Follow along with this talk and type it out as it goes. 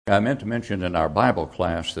I meant to mention in our Bible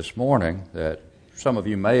class this morning that some of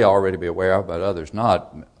you may already be aware of, but others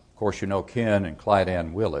not. Of course, you know Ken and Clyde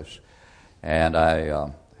Ann Willis. And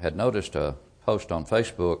I had noticed a post on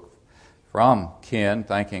Facebook from Ken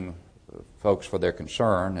thanking folks for their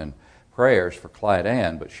concern and prayers for Clyde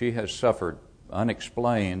Ann, but she has suffered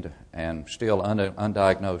unexplained and still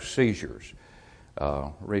undiagnosed seizures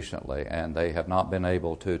recently, and they have not been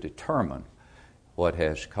able to determine what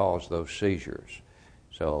has caused those seizures.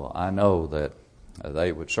 So I know that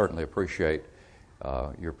they would certainly appreciate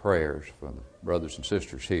your prayers for the brothers and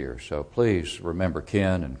sisters here. So please remember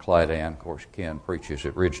Ken and Clyde Ann. Of course, Ken preaches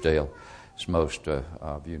at Ridgedale, as most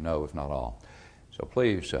of you know, if not all. So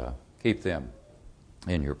please keep them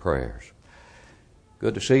in your prayers.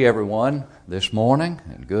 Good to see everyone this morning,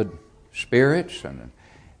 in good spirits and an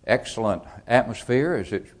excellent atmosphere,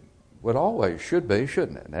 as it would always should be,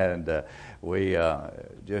 shouldn't it? And we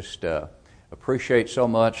just appreciate so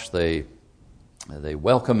much the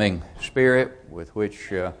welcoming spirit with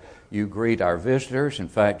which you greet our visitors. In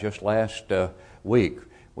fact, just last week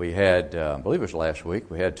we had, I believe it was last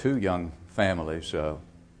week, we had two young families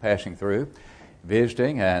passing through,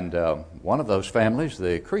 visiting, and one of those families,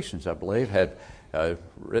 the Creasons, I believe, had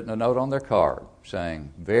written a note on their card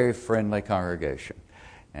saying, "Very friendly congregation."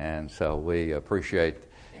 And so we appreciate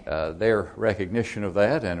their recognition of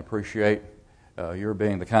that and appreciate your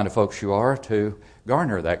being the kind of folks you are to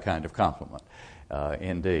garner that kind of compliment,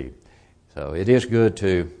 indeed. So it is good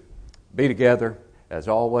to be together, as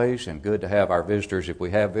always, and good to have our visitors. If we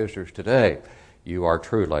have visitors today, you are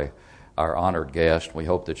truly our honored guest. We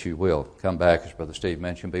hope that you will come back, as Brother Steve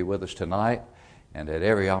mentioned, be with us tonight and at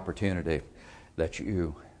every opportunity that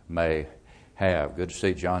you may have. Good to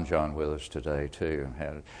see John with us today, too.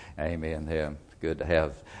 Had Amy and him. Good to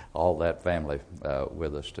have all that family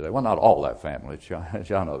with us today. Well, not all that family.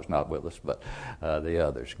 Jono's not with us, but the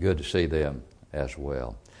others. Good to see them as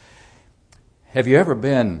well. Have you ever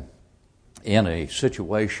been in a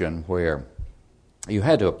situation where you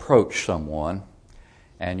had to approach someone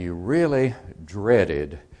and you really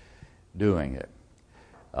dreaded doing it?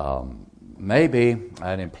 Maybe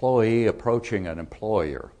an employee approaching an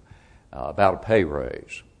employer about a pay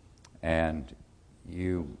raise, and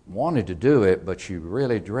you wanted to do it, but you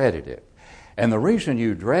really dreaded it. And the reason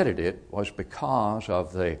you dreaded it was because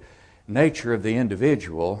of the nature of the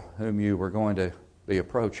individual whom you were going to be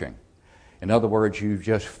approaching. In other words, you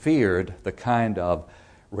just feared the kind of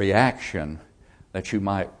reaction that you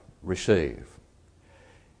might receive.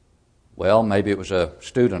 Well, maybe it was a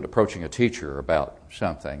student approaching a teacher about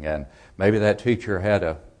something, and maybe that teacher had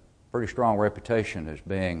a pretty strong reputation as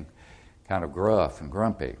being kind of gruff and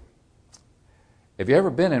grumpy. Have you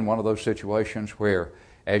ever been in one of those situations where,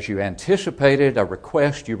 as you anticipated a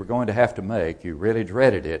request you were going to have to make, you really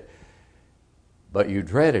dreaded it, but you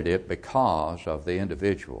dreaded it because of the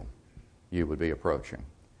individual you would be approaching?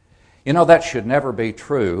 You know, that should never be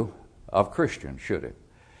true of Christians, should it?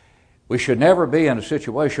 We should never be in a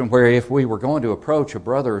situation where if we were going to approach a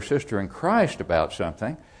brother or sister in Christ about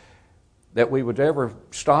something, that we would ever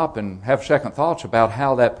stop and have second thoughts about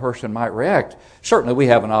how that person might react. Certainly we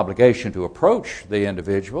have an obligation to approach the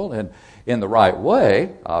individual in the right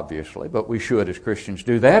way, obviously, but we should as Christians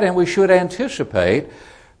do that, and we should anticipate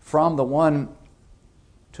from the one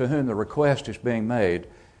to whom the request is being made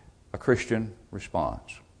a Christian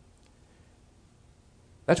response.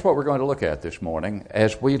 That's what we're going to look at this morning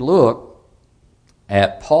as we look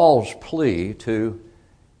at Paul's plea to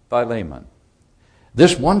Philemon.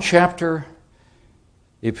 This one chapter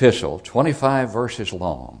epistle, 25 verses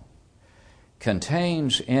long,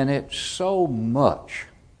 contains in it so much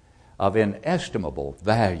of inestimable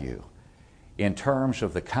value in terms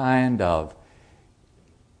of the kind of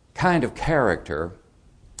character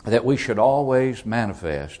that we should always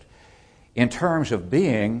manifest in terms of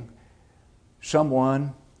being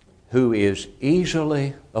someone who is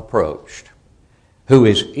easily approached, who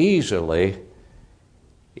is easily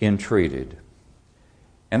entreated.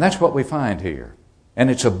 And that's what we find here. And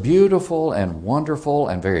it's a beautiful and wonderful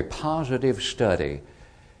and very positive study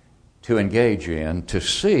to engage in, to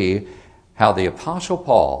see how the Apostle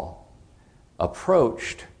Paul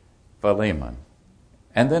approached Philemon,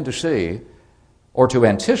 and then to see, or to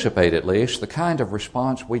anticipate at least, the kind of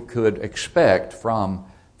response we could expect from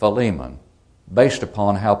Philemon based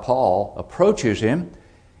upon how Paul approaches him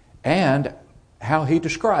and how he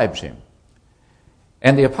describes him.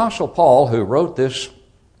 And the Apostle Paul, who wrote this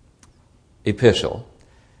epistle,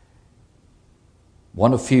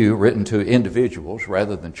 one of few written to individuals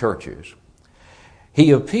rather than churches, he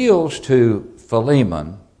appeals to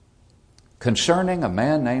Philemon concerning a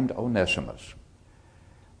man named Onesimus,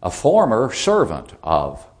 a former servant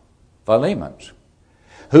of Philemon's,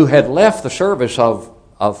 who had left the service of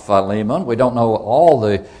Philemon. We don't know all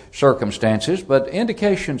the circumstances, but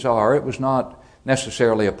indications are it was not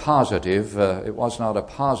necessarily a positive. It was not a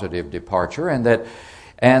positive departure, and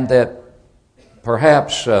that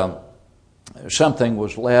perhaps something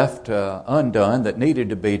was left undone that needed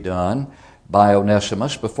to be done by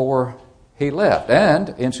Onesimus before he left,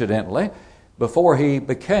 and incidentally, before he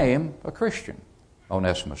became a Christian.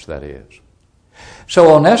 Onesimus, that is.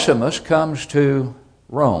 So Onesimus comes to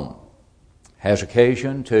Rome, has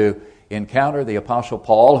occasion to encounter the Apostle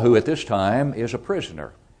Paul, who at this time is a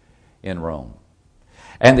prisoner in Rome.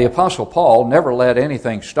 And the Apostle Paul never let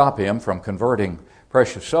anything stop him from converting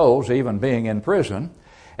precious souls, even being in prison.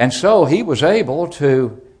 And so he was able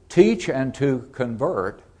to teach and to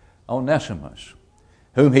convert Onesimus,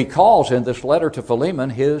 whom he calls in this letter to Philemon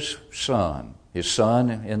his son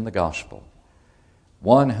in the gospel,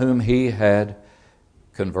 one whom he had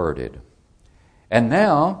converted. And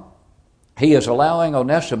now he is allowing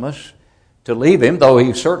Onesimus to leave him, though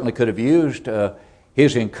he certainly could have used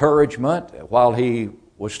his encouragement while he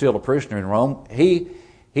was still a prisoner in Rome. He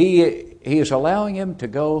is allowing him to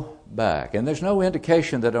go back. And there's no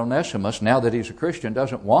indication that Onesimus, now that he's a Christian,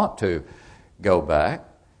 doesn't want to go back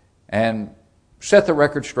and set the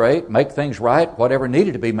record straight, make things right, whatever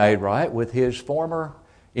needed to be made right with his former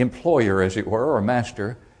employer, as it were, or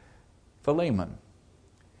master, Philemon.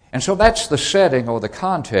 And so that's the setting or the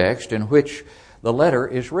context in which the letter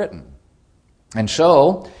is written. And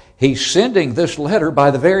so he's sending this letter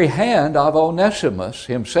by the very hand of Onesimus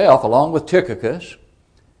himself, along with Tychicus.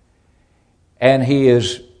 And he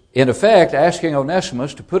is, in effect, asking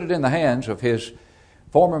Onesimus to put it in the hands of his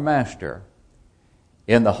former master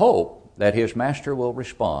in the hope that his master will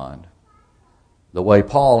respond the way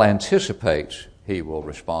Paul anticipates he will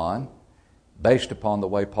respond, based upon the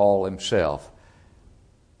way Paul himself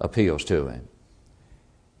appeals to him.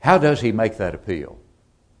 How does he make that appeal?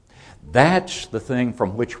 That's the thing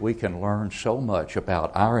from which we can learn so much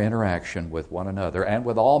about our interaction with one another, and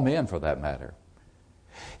with all men for that matter.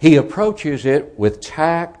 He approaches it with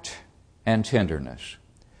tact and tenderness.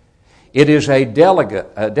 It is a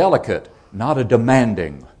delicate, not a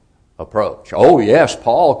demanding approach. Oh yes,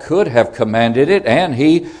 Paul could have commanded it, and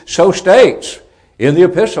he so states in the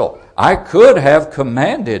epistle. I could have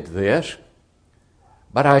commanded this,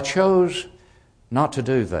 but I chose not to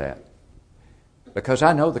do that, because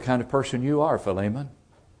I know the kind of person you are, Philemon.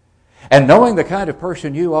 And knowing the kind of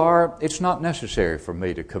person you are, it's not necessary for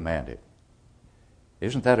me to command it.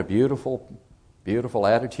 Isn't that a beautiful, beautiful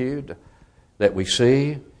attitude that we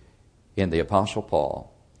see in the Apostle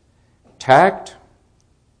Paul? Tact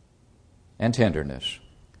and tenderness.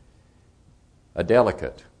 A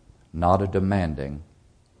delicate, not a demanding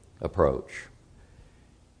approach.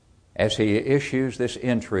 As he issues this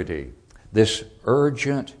entreaty, this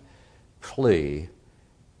urgent plea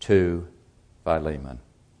to Philemon.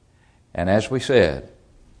 And as we said,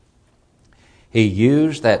 he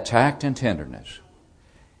used that tact and tenderness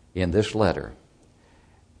in this letter.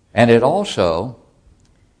 And it also,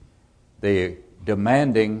 the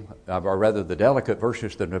demanding, or rather the delicate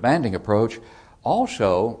versus the demanding approach,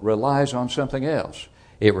 also relies on something else.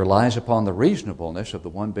 It relies upon the reasonableness of the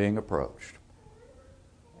one being approached.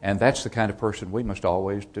 And that's the kind of person we must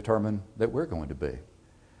always determine that we're going to be.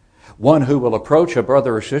 One who will approach a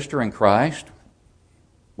brother or sister in Christ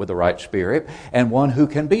with the right spirit, and one who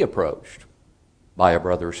can be approached by a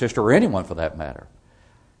brother or sister, or anyone for that matter,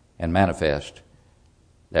 and manifest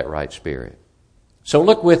that right spirit. So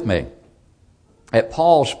look with me at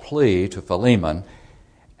Paul's plea to Philemon,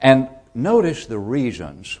 and notice the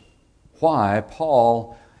reasons why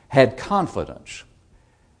Paul had confidence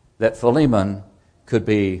that Philemon could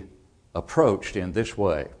be approached in this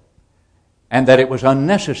way, and that it was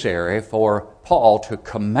unnecessary for Paul to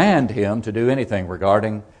command him to do anything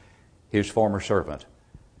regarding his former servant,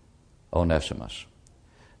 Onesimus.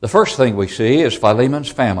 The first thing we see is Philemon's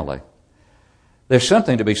family. There's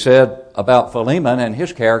something to be said about Philemon and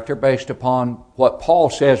his character based upon what Paul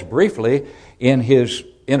says briefly in his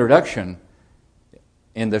introduction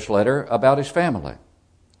in this letter about his family.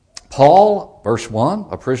 Paul, verse 1,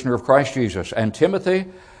 a prisoner of Christ Jesus, and Timothy,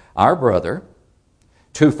 our brother,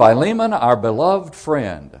 to Philemon, our beloved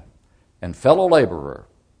friend and fellow laborer.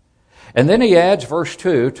 And then he adds, verse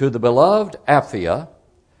 2, to the beloved Apphia,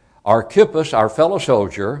 Archippus, our fellow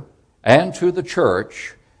soldier, and to the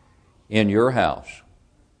church in your house.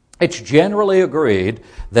 It's generally agreed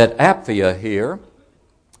that Apphia here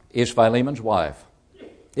is Philemon's wife.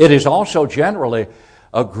 It is also generally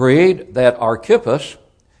agreed that Archippus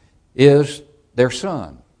is their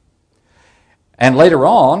son. And later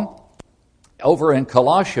on, over in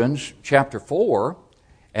Colossians chapter 4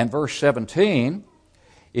 and verse 17,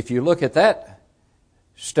 if you look at that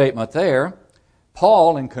statement there,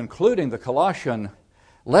 Paul, in concluding the Colossian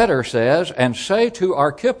letter, says, "And say to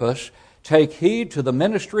Archippus, take heed to the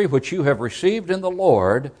ministry which you have received in the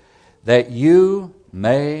Lord, that you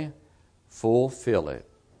may fulfill it."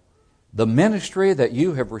 The ministry that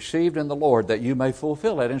you have received in the Lord, that you may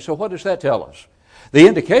fulfill it. And so what does that tell us? The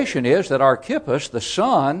indication is that Archippus, the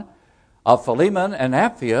son of Philemon and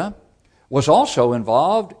Apphia, was also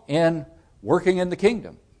involved in working in the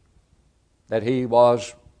kingdom. That he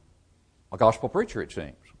was a gospel preacher, it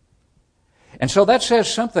seems. And so that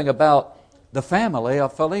says something about the family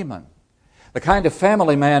of Philemon. The kind of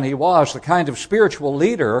family man he was, the kind of spiritual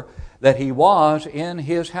leader that he was in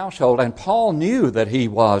his household. And Paul knew that he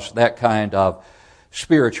was that kind of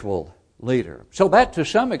spiritual leader. So that, to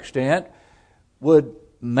some extent, would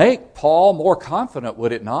make Paul more confident,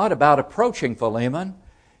 would it not, about approaching Philemon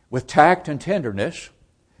with tact and tenderness,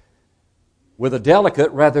 with a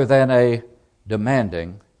delicate rather than a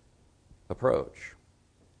demanding approach.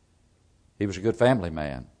 He was a good family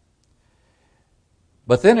man.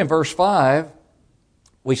 But then in verse 5,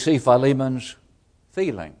 we see Philemon's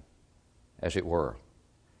feeling, as it were.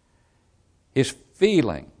 His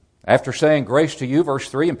feeling. After saying grace to you, verse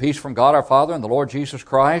 3, and peace from God our Father and the Lord Jesus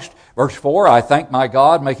Christ. Verse 4, I thank my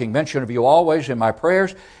God, making mention of you always in my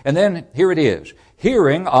prayers. And then here it is,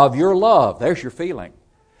 hearing of your love. There's your feeling.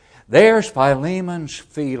 There's Philemon's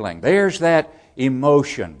feeling. There's that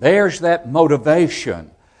emotion. There's that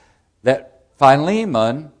motivation that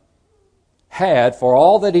Philemon had for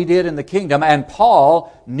all that he did in the kingdom. And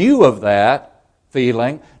Paul knew of that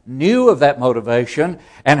feeling, knew of that motivation,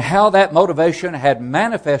 and how that motivation had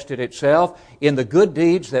manifested itself in the good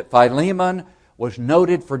deeds that Philemon was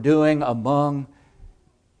noted for doing among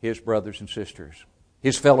his brothers and sisters,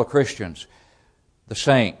 his fellow Christians, the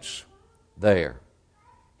saints there.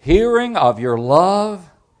 Hearing of your love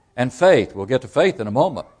and faith, we'll get to faith in a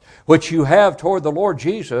moment, which you have toward the Lord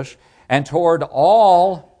Jesus and toward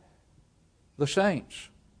all the saints.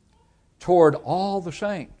 Toward all the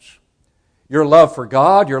saints. Your love for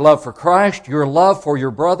God, your love for Christ, your love for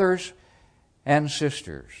your brothers and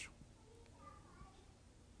sisters.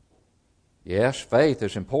 Yes, faith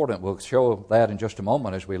is important. We'll show that in just a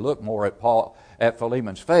moment as we look more at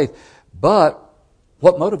Philemon's faith. But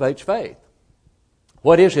what motivates faith?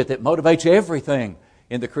 What is it that motivates everything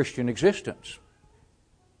in the Christian existence?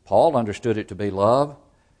 Paul understood it to be love.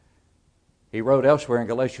 He wrote elsewhere in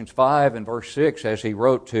Galatians 5 and verse 6, as he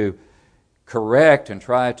wrote to correct and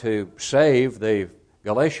try to save the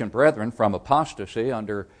Galatian brethren from apostasy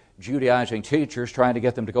under Judaizing teachers trying to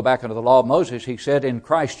get them to go back under the law of Moses, he said, in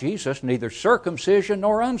Christ Jesus, neither circumcision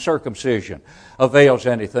nor uncircumcision avails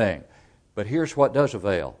anything. But here's what does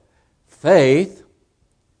avail. Faith,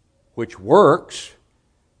 which works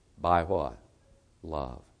by what?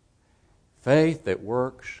 Love. Faith that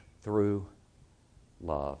works through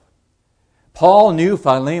love. Paul knew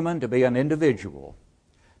Philemon to be an individual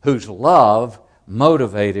whose love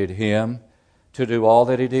motivated him to do all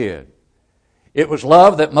that he did. It was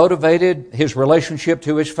love that motivated his relationship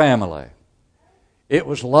to his family. It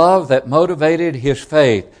was love that motivated his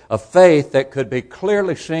faith, a faith that could be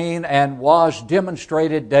clearly seen and was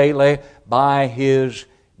demonstrated daily by his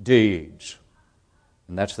deeds.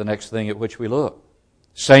 And that's the next thing at which we look.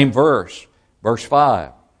 Same verse, verse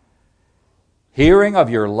 5. Hearing of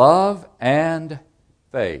your love and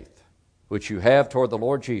faith, which you have toward the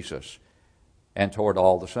Lord Jesus and toward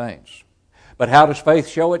all the saints. But how does faith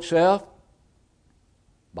show itself?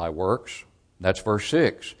 By works. That's verse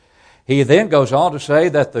 6. He then goes on to say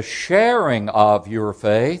that the sharing of your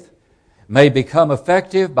faith may become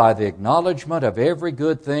effective by the acknowledgement of every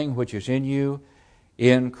good thing which is in you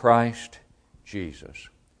in Christ Jesus.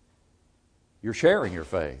 You're sharing your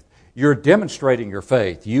faith. You're demonstrating your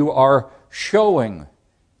faith. You are showing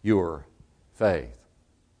your faith.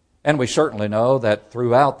 And we certainly know that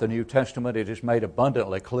throughout the New Testament it is made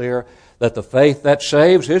abundantly clear that the faith that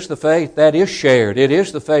saves is the faith that is shared. It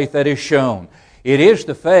is the faith that is shown. It is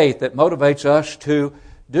the faith that motivates us to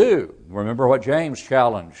do. Remember what James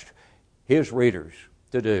challenged his readers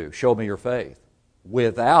to do. Show me your faith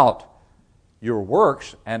without your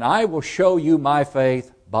works, and I will show you my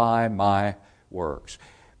faith by my works.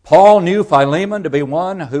 Paul knew Philemon to be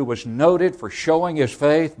one who was noted for showing his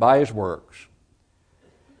faith by his works.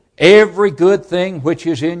 Every good thing which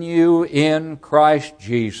is in you in Christ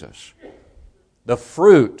Jesus. The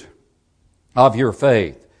fruit of your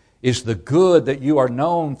faith is the good that you are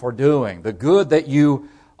known for doing, the good that you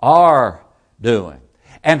are doing.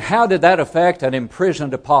 And how did that affect an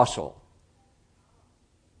imprisoned apostle?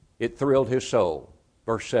 It thrilled his soul.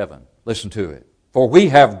 Verse 7, listen to it. For we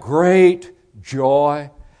have great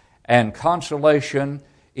joy and consolation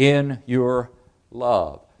in your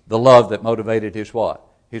love. The love that motivated his what?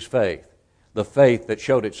 His faith. The faith that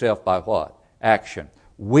showed itself by what? Action.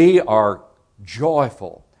 We are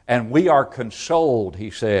joyful and we are consoled,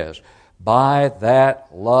 he says, by that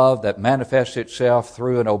love that manifests itself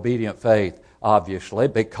through an obedient faith, obviously,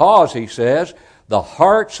 because, he says, the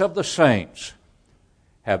hearts of the saints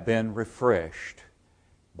have been refreshed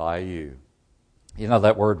by you. You know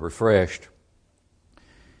that word refreshed,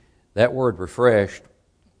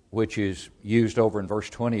 which is used over in verse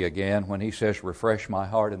 20 again when he says, refresh my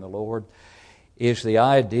heart in the Lord, is the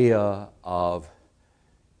idea of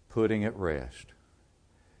putting at rest,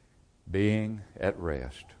 being at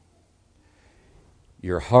rest.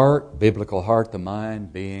 Your heart, biblical heart, the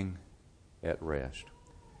mind, being at rest.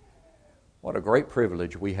 What a great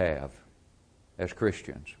privilege we have as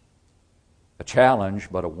Christians. A challenge,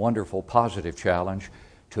 but a wonderful, positive challenge,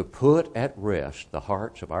 to put at rest the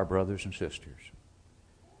hearts of our brothers and sisters.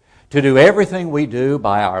 To do everything we do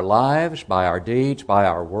by our lives, by our deeds, by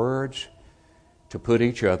our words, to put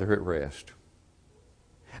each other at rest.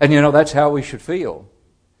 And you know, that's how we should feel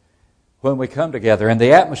when we come together. And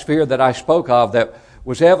the atmosphere that I spoke of that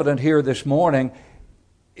was evident here this morning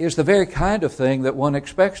is the very kind of thing that one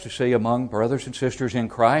expects to see among brothers and sisters in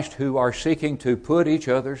Christ who are seeking to put each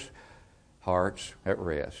other's hearts at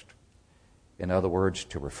rest. In other words,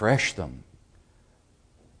 to refresh them.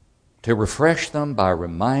 To refresh them by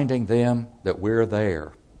reminding them that we're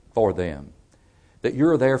there for them. That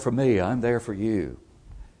you're there for me, I'm there for you.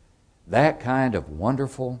 That kind of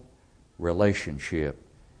wonderful relationship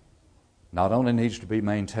not only needs to be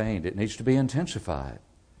maintained, it needs to be intensified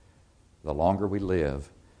the longer we live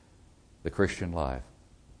the Christian life.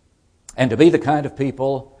 And to be the kind of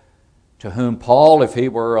people to whom Paul, if he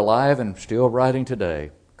were alive and still writing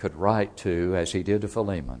today, could write to, as he did to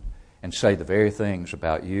Philemon, and say the very things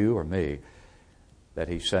about you or me that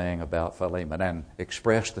he's saying about Philemon, and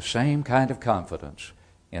express the same kind of confidence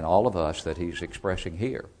in all of us that he's expressing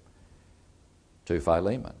here to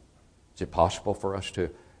Philemon. Is it possible for us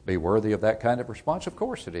to be worthy of that kind of response? Of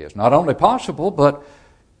course it is. Not only possible, but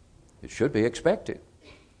it should be expected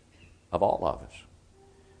of all of us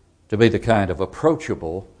to be the kind of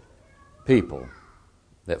approachable people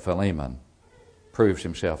that Philemon proves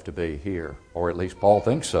himself to be here, or at least Paul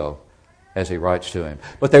thinks so as he writes to him.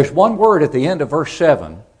 But there's one word at the end of verse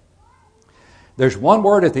 7. There's one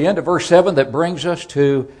word at the end of verse 7 that brings us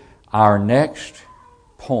to our next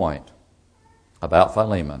point about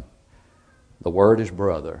Philemon. The word is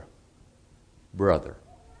brother. Brother.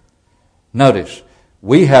 Notice,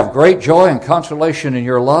 we have great joy and consolation in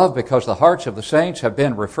your love because the hearts of the saints have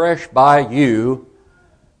been refreshed by you,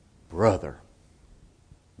 brother.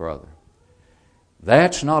 Brother.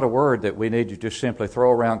 That's not a word that we need to just simply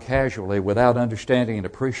throw around casually without understanding and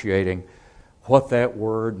appreciating what that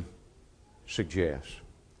word suggests,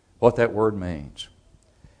 what that word means.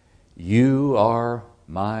 You are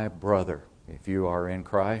my brother. If you are in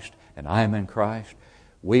Christ and I am in Christ,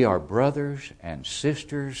 we are brothers and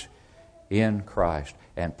sisters in Christ.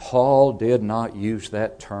 And Paul did not use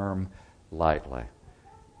that term lightly.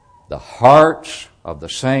 The hearts of the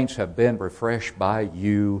saints have been refreshed by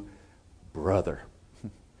you, brother.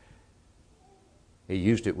 He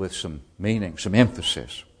used it with some meaning, some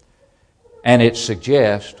emphasis. And it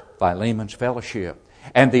suggests Philemon's fellowship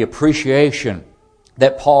and the appreciation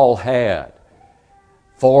that Paul had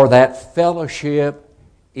for that fellowship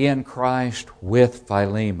in Christ with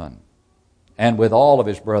Philemon and with all of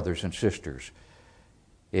his brothers and sisters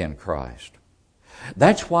in Christ.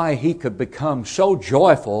 That's why he could become so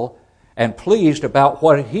joyful and pleased about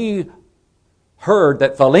what he heard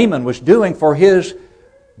that Philemon was doing for his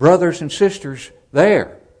brothers and sisters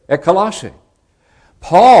there at Colossae.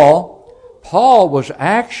 Paul was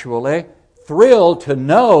actually thrilled to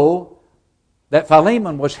know that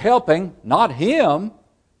Philemon was helping, not him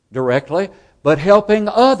directly, but helping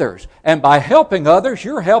others. And by helping others,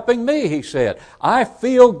 you're helping me, he said. I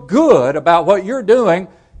feel good about what you're doing.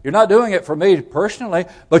 You're not doing it for me personally,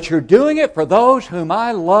 but you're doing it for those whom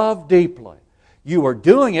I love deeply. You are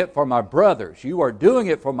doing it for my brothers. You are doing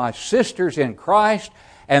it for my sisters in Christ,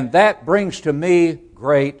 and that brings to me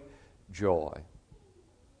great joy.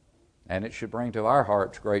 And it should bring to our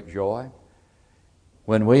hearts great joy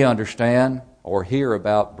when we understand or hear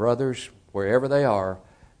about brothers, wherever they are,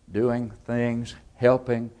 doing things,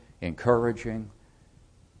 helping, encouraging,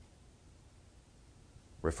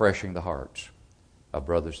 refreshing the hearts of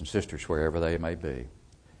brothers and sisters wherever they may be.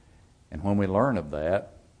 And when we learn of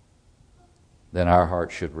that, then our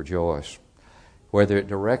hearts should rejoice. whether it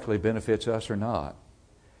directly benefits us or not.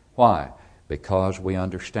 Why? Because we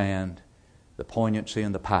understand the poignancy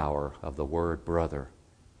and the power of the word brother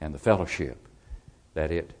and the fellowship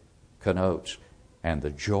that it connotes and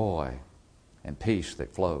the joy and peace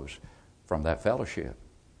that flows from that fellowship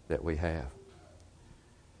that we have.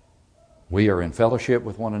 We are in fellowship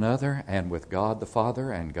with one another and with God the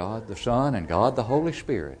Father and God the Son and God the Holy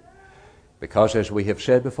Spirit. Because as we have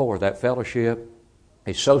said before, that fellowship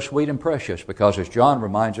is so sweet and precious, because as John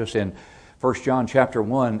reminds us in 1 John chapter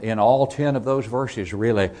 1, in all 10 of those verses,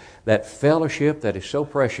 really, that fellowship that is so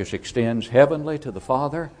precious extends heavenly to the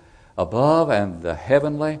Father above and the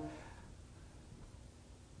heavenly,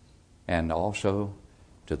 and also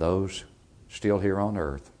to those still here on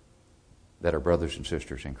earth that are brothers and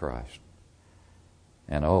sisters in Christ.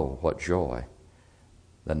 And oh, what joy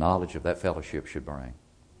the knowledge of that fellowship should bring.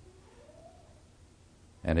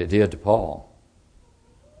 And it did to Paul.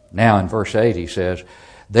 Now in verse 8 he says,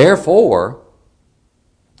 "Therefore,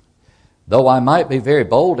 though I might be very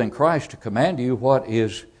bold in Christ to command you what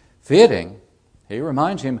is fitting," he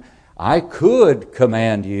reminds him, I could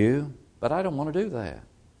command you, but I don't want to do that.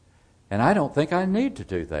 And I don't think I need to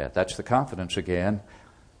do that. That's the confidence again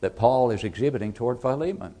that Paul is exhibiting toward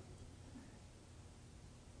Philemon.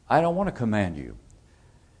 I don't want to command you.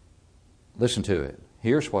 Listen to it.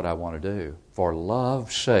 Here's what I want to do. For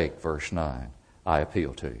love's sake, verse 9, I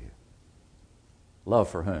appeal to you. Love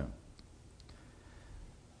for whom?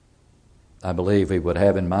 I believe he would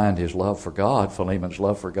have in mind his love for God, Philemon's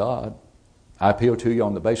love for God. I appeal to you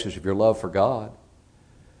on the basis of your love for God.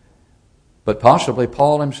 But possibly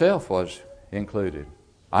Paul himself was included.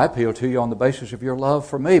 I appeal to you on the basis of your love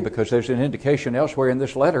for me, because there's an indication elsewhere in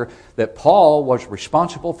this letter that Paul was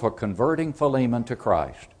responsible for converting Philemon to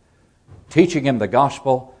Christ, teaching him the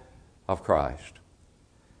gospel of Christ.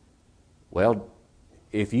 Well,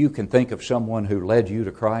 if you can think of someone who led you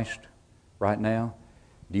to Christ right now,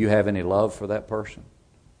 do you have any love for that person?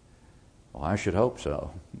 Well, I should hope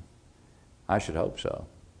so. I should hope so.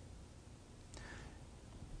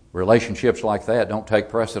 Relationships like that don't take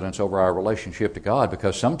precedence over our relationship to God,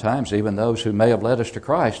 because sometimes even those who may have led us to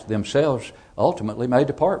Christ themselves ultimately may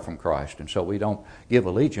depart from Christ. And so we don't give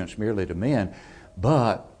allegiance merely to men,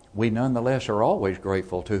 but we nonetheless are always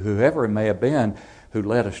grateful to whoever it may have been who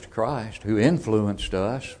led us to Christ, who influenced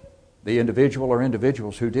us, the individual or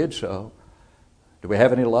individuals who did so. Do we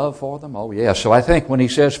have any love for them? Oh, yes. So I think when he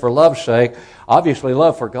says for love's sake, obviously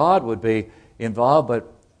love for God would be involved,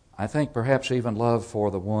 but I think perhaps even love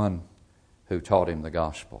for the one who taught him the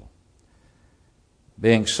gospel.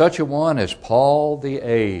 Being such a one as Paul the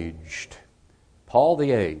aged. Paul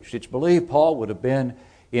the aged. It's believed Paul would have been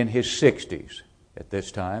in his 60s at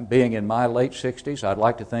this time. Being in my late 60s, I'd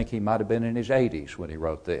like to think he might have been in his 80s when he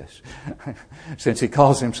wrote this, since he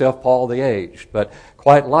calls himself Paul the aged. But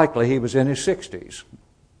quite likely he was in his 60s,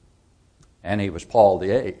 and he was Paul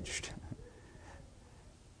the aged.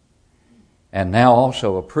 And now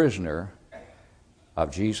also a prisoner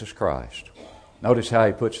of Jesus Christ. Notice how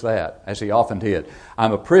he puts that, as he often did.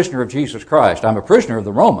 I'm a prisoner of Jesus Christ. I'm a prisoner of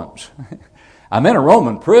the Romans. I'm in a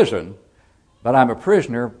Roman prison, but I'm a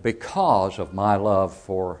prisoner because of my love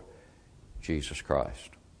for Jesus Christ.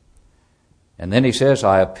 And then he says,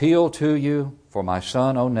 I appeal to you for my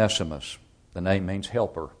son Onesimus. The name means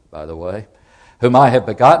helper, by the way. Whom I have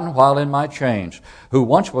begotten while in my chains, who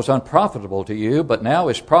once was unprofitable to you, but now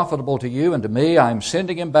is profitable to you, and to me I am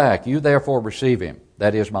sending him back. You therefore receive him.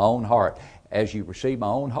 That is my own heart. As you receive my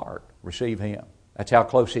own heart, receive him. That's how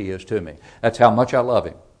close he is to me. That's how much I love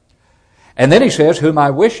him. And then he says, whom I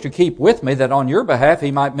wish to keep with me, that on your behalf he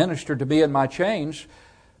might minister to me in my chains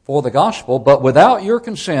for the gospel, but without your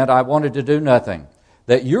consent I wanted to do nothing,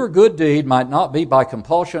 that your good deed might not be by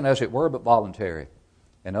compulsion, as it were, but voluntary.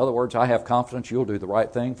 In other words, I have confidence you'll do the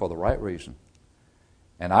right thing for the right reason.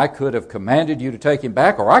 And I could have commanded you to take him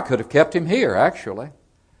back, or I could have kept him here, actually.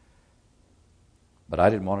 But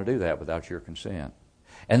I didn't want to do that without your consent.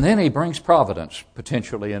 And then he brings providence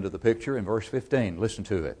potentially into the picture in verse 15. Listen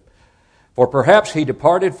to it. For perhaps he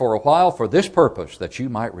departed for a while for this purpose, that you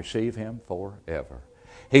might receive him forever.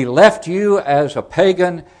 He left you as a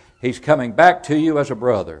pagan. He's coming back to you as a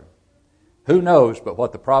brother. Who knows but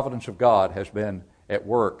what the providence of God has been at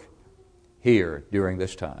work here during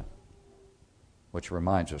this time, which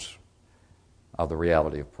reminds us of the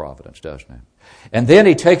reality of providence, doesn't it? And then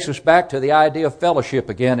he takes us back to the idea of fellowship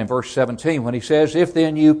again in verse 17 when he says, if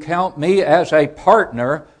then you count me as a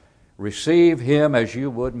partner, receive him as you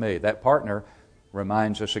would me. That partner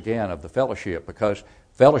reminds us again of the fellowship, because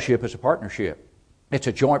fellowship is a partnership. It's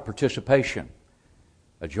a joint participation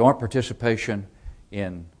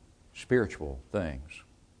in spiritual things.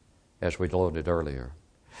 as we noted earlier.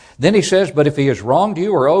 Then he says, but if he has wronged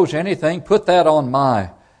you or owes anything, put that on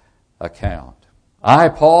my account. I,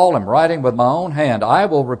 Paul, am writing with my own hand. I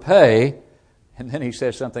will repay. And then he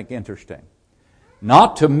says something interesting.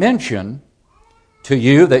 Not to mention to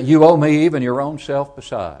you that you owe me even your own self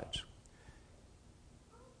besides.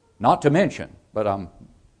 Not to mention, but I'm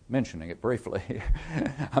mentioning it briefly.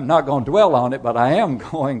 I'm not going to dwell on it, but I am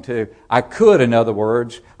going to. I could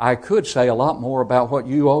say a lot more about what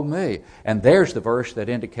you owe me. And there's the verse that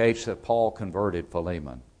indicates that Paul converted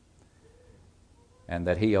Philemon and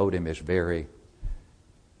that he owed him his very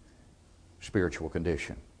spiritual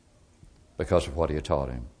condition because of what he had taught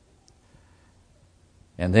him.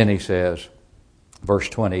 And then he says, verse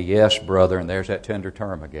 20, yes, brother, and there's that tender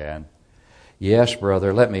term again. Yes,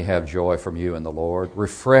 brother, let me have joy from you in the Lord.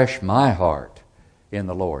 Refresh my heart in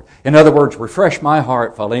the Lord. In other words, refresh my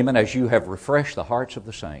heart, Philemon, as you have refreshed the hearts of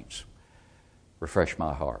the saints. Refresh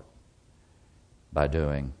my heart by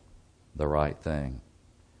doing the right thing.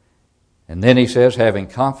 And then he says, having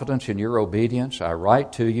confidence in your obedience, I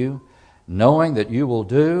write to you, knowing that you will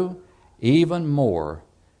do even more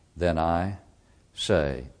than I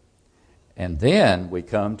say. And then we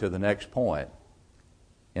come to the next point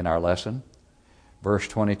in our lesson, verse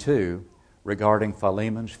 22, regarding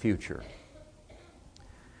Philemon's future.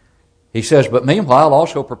 He says, but meanwhile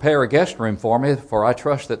also prepare a guest room for me, for I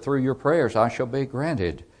trust that through your prayers I shall be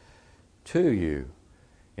granted to you.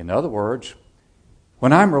 In other words,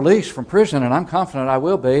 when I'm released from prison, and I'm confident I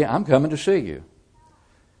will be, I'm coming to see you.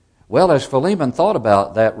 Well, as Philemon thought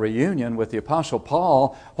about that reunion with the Apostle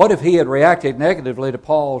Paul, what if he had reacted negatively to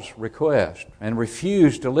Paul's request and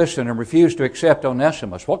refused to listen and refused to accept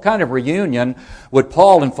Onesimus? What kind of reunion would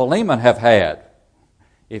Paul and Philemon have had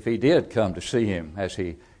if he did come to see him as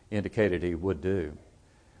he indicated he would do?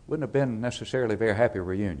 Wouldn't have been necessarily a very happy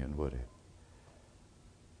reunion, would it?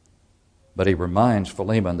 But he reminds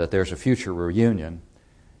Philemon that there's a future reunion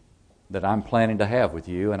that I'm planning to have with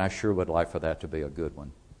you, and I sure would like for that to be a good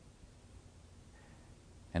one.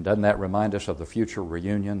 And doesn't that remind us of the future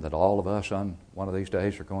reunion that all of us on one of these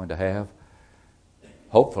days are going to have?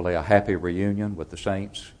 Hopefully a happy reunion with the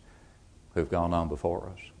saints who've gone on before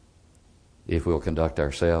us, if we'll conduct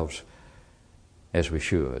ourselves as we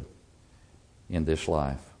should in this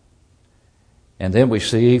life. And then we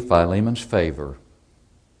see Philemon's favor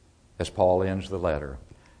as Paul ends the letter.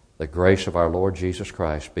 The grace of our Lord Jesus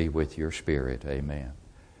Christ be with your spirit. Amen.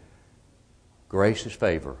 Grace is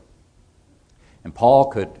favor. And Paul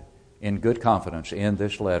could, in good confidence, end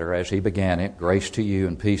this letter as he began it, grace to you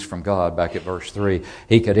and peace from God, back at verse 3.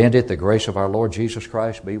 He could end it, the grace of our Lord Jesus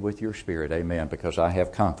Christ be with your spirit. Amen. Because I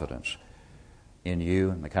have confidence in you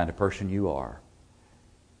and the kind of person you are.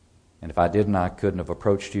 And if I didn't, I couldn't have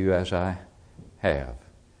approached you as I have.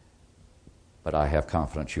 But I have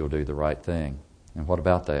confidence you'll do the right thing. And what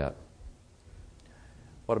about that?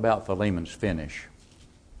 What about Philemon's finish?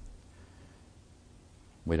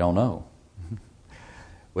 We don't know.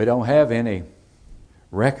 We don't have any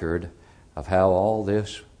record of how all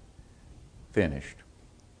this finished.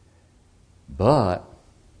 But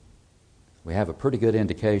we have a pretty good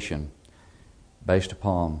indication based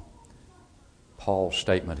upon Paul's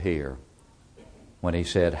statement here when he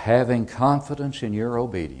said, having confidence in your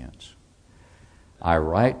obedience, I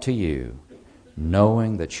write to you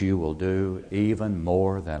knowing that you will do even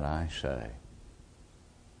more than I say.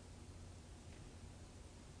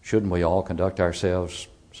 Shouldn't we all conduct ourselves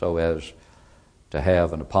so as to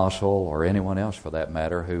have an apostle or anyone else for that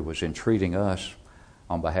matter who was entreating us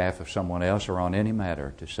on behalf of someone else or on any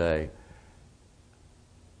matter to say,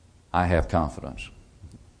 I have confidence.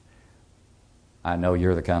 I know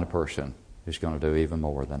you're the kind of person who's going to do even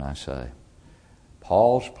more than I say.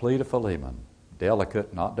 Paul's plea to Philemon,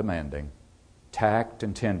 delicate, not demanding, tact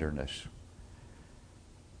and tenderness,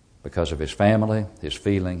 because of his family, his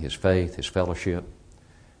feeling, his faith, his fellowship,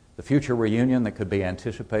 the future reunion that could be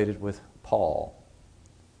anticipated with Paul,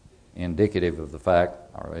 indicative of the fact,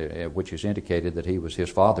 which is indicated that he was his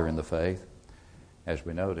father in the faith, as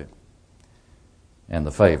we noted, and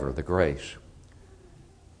the favor, the grace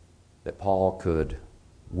that Paul could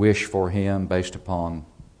wish for him based upon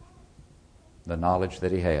the knowledge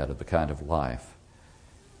that he had of the kind of life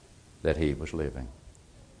that he was living.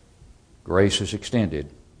 Grace is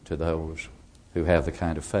extended to those who have the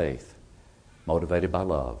kind of faith motivated by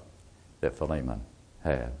love that Philemon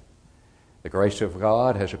had. The grace of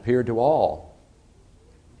God has appeared to all,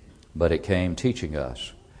 but it came teaching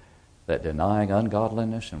us that denying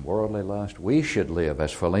ungodliness and worldly lust, we should live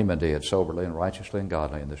as Philemon did, soberly and righteously and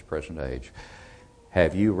godly in this present age.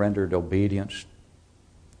 Have you rendered obedience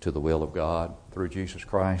to the will of God through Jesus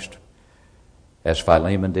Christ? as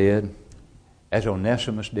Philemon did, as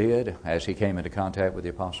Onesimus did as he came into contact with the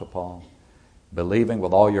Apostle Paul, believing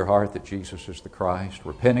with all your heart that Jesus is the Christ,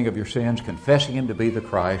 repenting of your sins, confessing Him to be the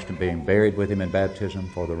Christ, and being buried with Him in baptism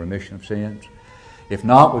for the remission of sins? If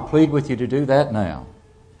not, we plead with you to do that now.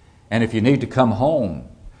 And if you need to come home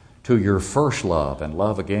to your first love and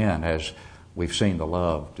love again, as we've seen the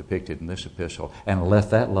love depicted in this epistle, and let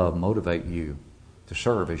that love motivate you to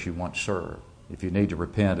serve as you once served. If you need to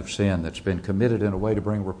repent of sin that's been committed in a way to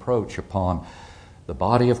bring reproach upon the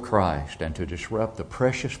body of Christ and to disrupt the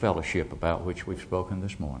precious fellowship about which we've spoken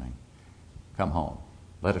this morning, come home.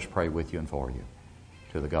 Let us pray with you and for you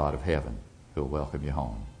to the God of heaven who will welcome you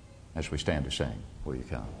home as we stand to sing. Will you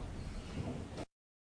come?